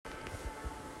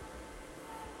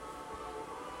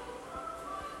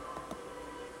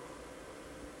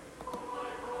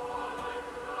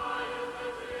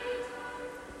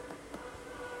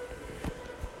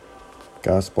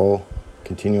Gospel,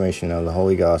 continuation of the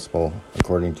Holy Gospel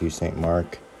according to St.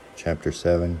 Mark, chapter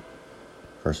 7,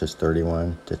 verses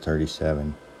 31 to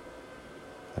 37.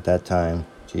 At that time,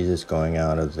 Jesus, going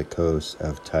out of the coast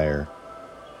of Tyre,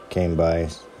 came by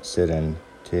Sidon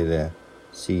to the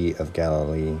Sea of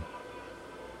Galilee,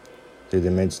 through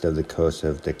the midst of the coast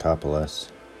of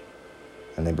Decapolis.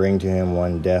 And they bring to him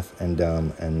one deaf and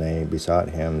dumb, and they besought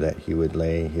him that he would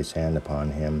lay his hand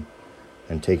upon him.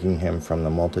 And taking him from the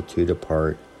multitude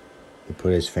apart, he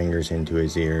put his fingers into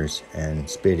his ears, and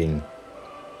spitting,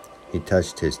 he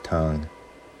touched his tongue.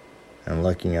 And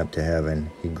looking up to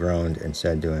heaven, he groaned and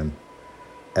said to him,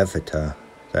 Ephphatha,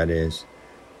 that is,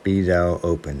 be thou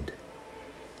opened.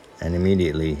 And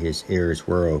immediately his ears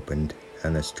were opened,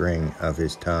 and the string of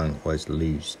his tongue was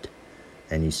loosed,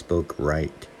 and he spoke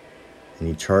right. And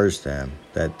he charged them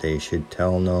that they should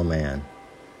tell no man.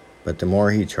 But the more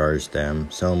he charged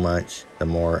them, so much the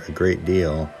more a great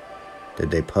deal did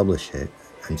they publish it,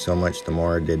 and so much the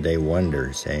more did they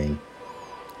wonder, saying,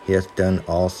 He hath done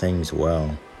all things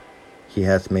well. He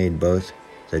hath made both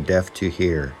the deaf to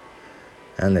hear,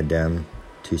 and the dumb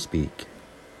to speak.